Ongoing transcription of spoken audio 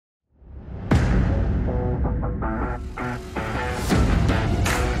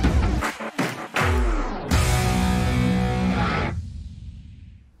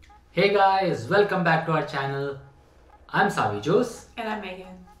Hey guys, welcome back to our channel. I'm Savi Jose. And I'm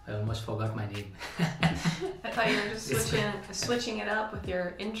Megan. I almost forgot my name. I thought you were just switching it up with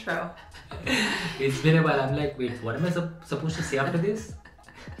your intro. It's been a while. I'm like, wait, what am I supposed to say after this?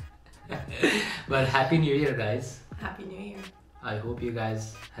 But Happy New Year, guys. Happy New Year. I hope you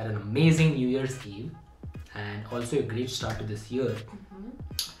guys had an amazing New Year's Eve and also a great start to this year.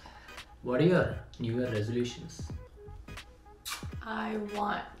 What are your New Year resolutions? I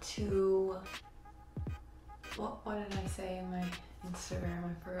want to... What did I say in my Instagram?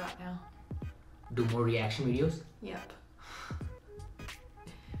 I forgot now. Do more reaction videos? Yep.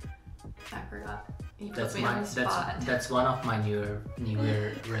 I forgot. You put me on the spot. That's one of my New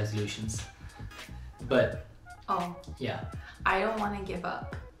Year resolutions. But yeah. I don't want to give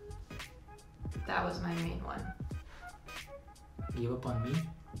up. That was my main one. Give up on me?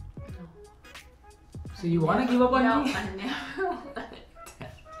 No. So you want to give up on me? No, I never want it.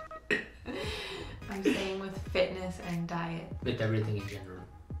 I'm staying with fitness and diet. With everything in general.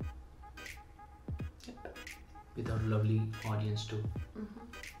 Yep. With our lovely audience too.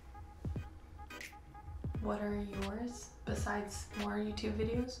 What are yours besides more YouTube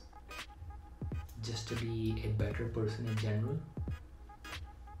videos? Just to be a better person in general.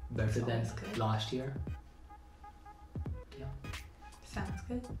 Better than last year. Yeah. Sounds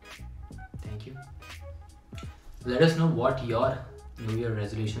good. Thank you. Let us know what your New Year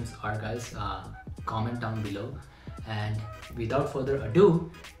resolutions are, guys. Comment down below. And without further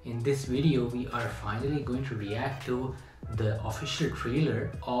ado, in this video we are finally going to react to the official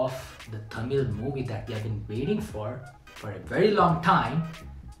trailer of the Tamil movie that we have been waiting for a very long time,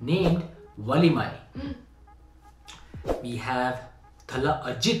 named Valimai. We have Thala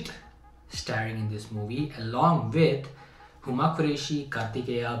Ajith starring in this movie along with Huma Qureshi,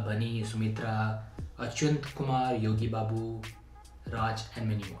 Kartikeya, Bunny, Sumitra, Ajith Kumar, Yogi Babu, Raj and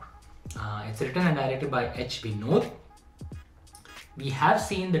many more. It's written and directed by Vinoth. We have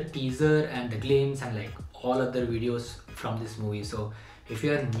seen the teaser and the glimpse and like all other videos from this movie. So if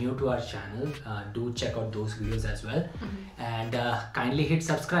you are new to our channel, do check out those videos as well. And kindly hit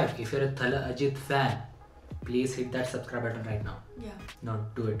subscribe. If you're a Thala Ajith fan, please hit that subscribe button right now. Yeah. No,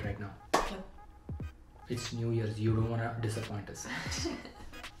 do it right now. Yep. It's New Year's. You don't want to disappoint us.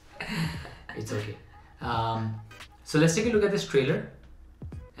 It's okay. So let's take a look at this trailer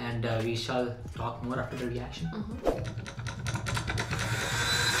and we shall talk more after the reaction. Oh.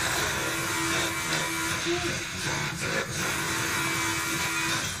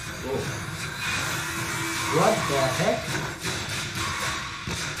 What the heck?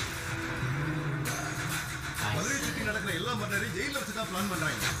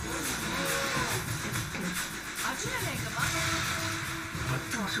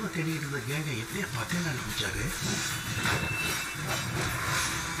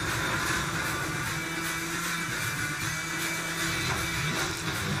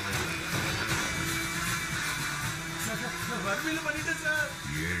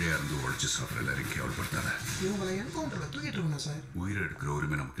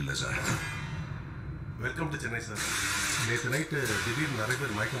 Welcome to Chennai, sir. Late night, திடீர்னு நிறைய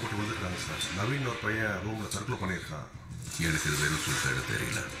பேர் மயக்கம் போட்டு விழுந்துட்டாங்க sir. Naveen ஒரு பையன் ரூம்ல circular பண்ணியிருக்கான். எனக்கு இது வெறும் சூசைடு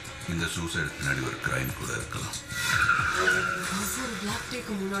தெரியல. இந்த சூசைடு பின்னாடி ஒரு கிரைம் கூட இருக்கலாம். ஒவ்வொரு பிளாக்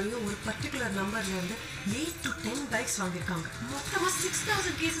டேக்கு முன்னாடியும் ஒரு பர்டிகுலர் நம்பர்ல இருந்து 8 to 10 பைக்ஸ் வாங்கியிருக்காங்க. மொத்தமா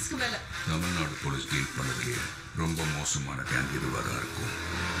 6000 கேசஸ்க்கு மேல. தமிழ்நாடு போலீஸ் டீல் பண்ணதுலயே ரொம்ப மோசமான கேங் இதுவாக தான் இருக்கும்.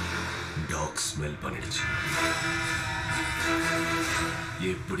 டாக் ஸ்மெல் பண்ணிடுச்சு.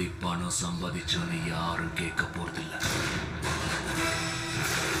 எப்படி பணம் சம்பாதிச்சோன்னு யாரும் கேட்க போறதில்ல.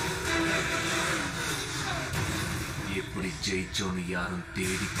 எப்படி ஜெயிச்சோன்னு யாரும்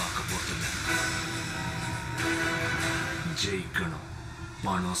தேடி பார்க்க போறதில்ல. ஜெயிக்கணும்,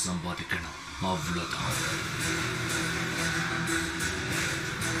 பணம் சம்பாதிக்கணும், அவ்வளவுதான்.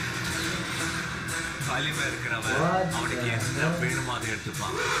 வலிமை இருக்கிறவன் அவனுக்கு என்ன வேணுமோ அதை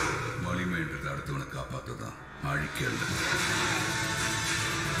எடுத்துப்பான். வலிமைன்றது அடுத்தவனை காப்பாற்றதான், அழிக்கல.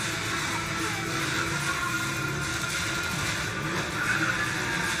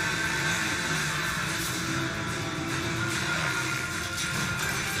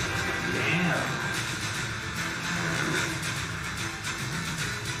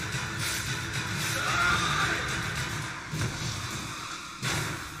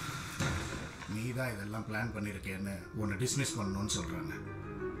 நீதான் இதெல்லாம் பிளான் பண்ணிருக்கேன்னு உன்னை டிஸ்மிஸ் பண்ணணும்னு சொல்றாங்க.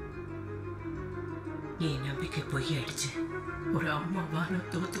 என் நம்பிக்கை பொய்யாயிடுச்சு. ஒரு அம்மாவா நான்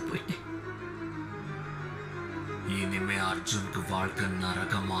தோத்து போயிட்டேன். இனிமே அர்ஜுனுக்கு வாழ்க்கை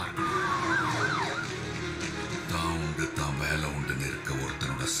நரகமா இருக்கும். தான் உண்டு தான் வேலை உண்டுன்னு இருக்க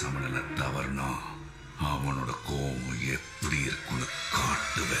ஒருத்தனோட சமநிலை தவறுனா அவனோட கோபம் எப்படி இருக்குன்னு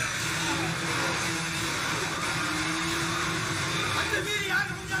காட்டுவேன்.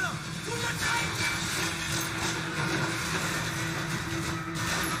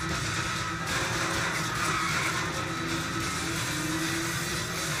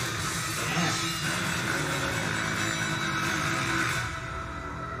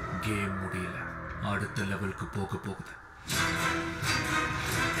 கேம் முடியல, அடுத்த லெவலுக்கு போக போகுது.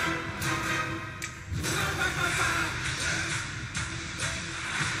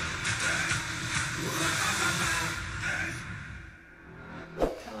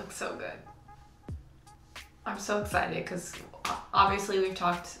 That looks so good. I'm so excited because obviously we've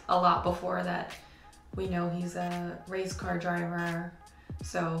talked a lot before that we know he's a race car driver,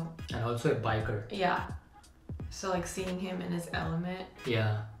 so And also a biker. yeah. So like seeing him in his element.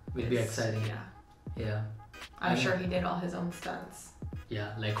 Yeah, will be is- exciting. Yeah. Yeah. I'm sure he did all his own stunts.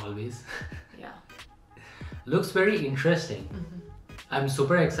 Yeah, like always. Yeah. Looks very interesting. I'm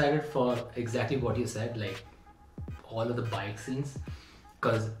super excited for exactly what you said, like all of the bike scenes,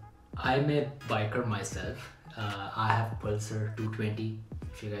 because I'm a biker myself. I have Pulsar 220,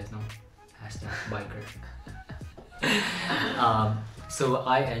 if you guys know, #biker. So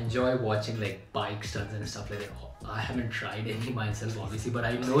I enjoy watching like bike stunts and stuff like that. I haven't tried any myself, obviously, but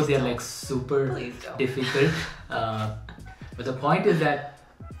I know they're like super Please don't. difficult. But the point is that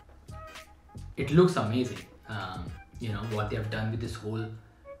it looks amazing. You know what they have done with this whole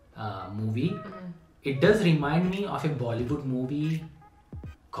movie. It does remind me of a Bollywood movie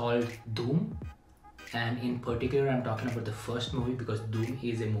called Doom, and in particular I'm talking about the first movie because Doom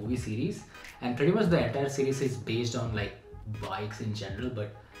is a movie series and pretty much the entire series is based on like bikes in general, but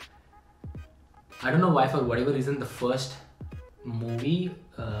I don't know why, for whatever reason, the first movie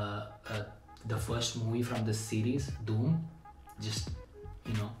from this series, Doom, just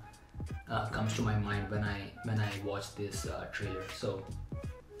comes to my mind when I watch this trailer. So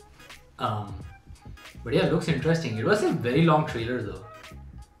but yeah, it looks interesting. It was a very long trailer though.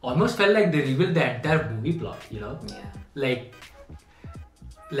 Almost felt like they revealed the entire movie plot, you know? Yeah. Like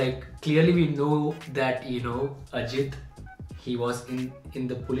clearly we know that, Ajith, he was in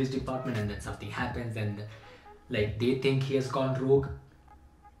the police department and then something happens and like they think he has gone rogue,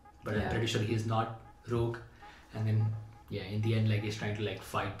 but I'm Yeah. pretty sure he's not rogue. And then yeah, in the end, like he's trying to like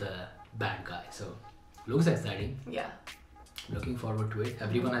fight the bad guy. So looks exciting. Yeah. Looking forward to it.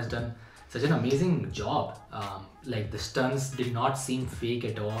 Everyone has done such an amazing job. Like the stunts did not seem fake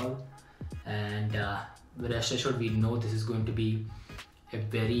at all, and rest assured we know this is going to be a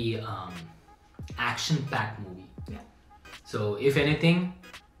very action-packed movie. Yeah. So if anything,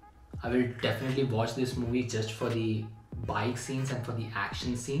 I will definitely watch this movie just for the bike scenes and for the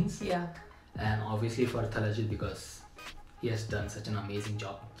action scenes, Yeah. and obviously for Thalajit because he has done such an amazing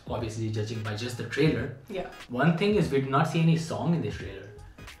job. Obviously, judging by just the trailer. Yeah. One thing is we did not see any song in this trailer,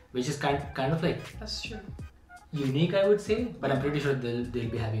 which is kind of like That's true. unique, I would say, but I'm pretty sure they'll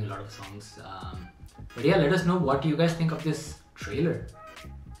be having a lot of songs. But yeah, let us know what you guys think of this trailer,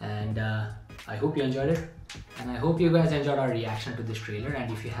 and I hope you enjoyed it, and I hope you guys enjoyed our reaction to this trailer.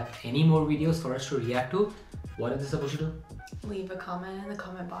 And if you have any more videos for us to react to, what is this supposed to do? Leave a comment in the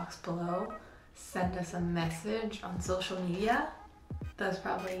comment box below. Send us a message on social media. That's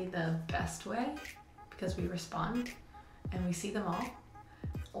probably the best way because we respond and we see them all.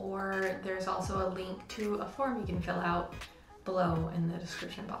 Or there's also a link to a form you can fill out below in the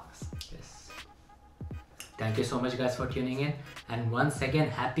description box. Yes. Thank you so much guys for tuning in, and once again,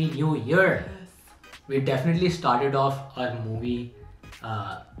 Happy New Year. Yes. We definitely started off our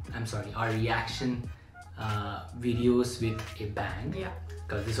our reaction videos with a bang. Yeah.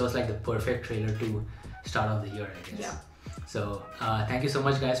 Because this was like the perfect trailer to start off the year, I guess. Yeah. So thank you so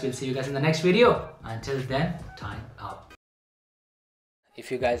much guys. We'll see you guys in the next video. Until then, time out. If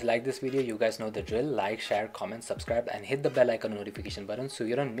you guys like this video, you guys know the drill. Like, share, comment, subscribe, and hit the bell icon notification button so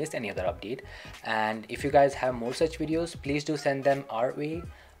you don't miss any other update. And if you guys have more such videos, please do send them our way.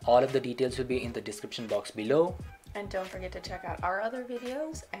 All of the details will be in the description box below. And don't forget to check out our other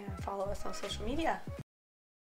videos and follow us on social media.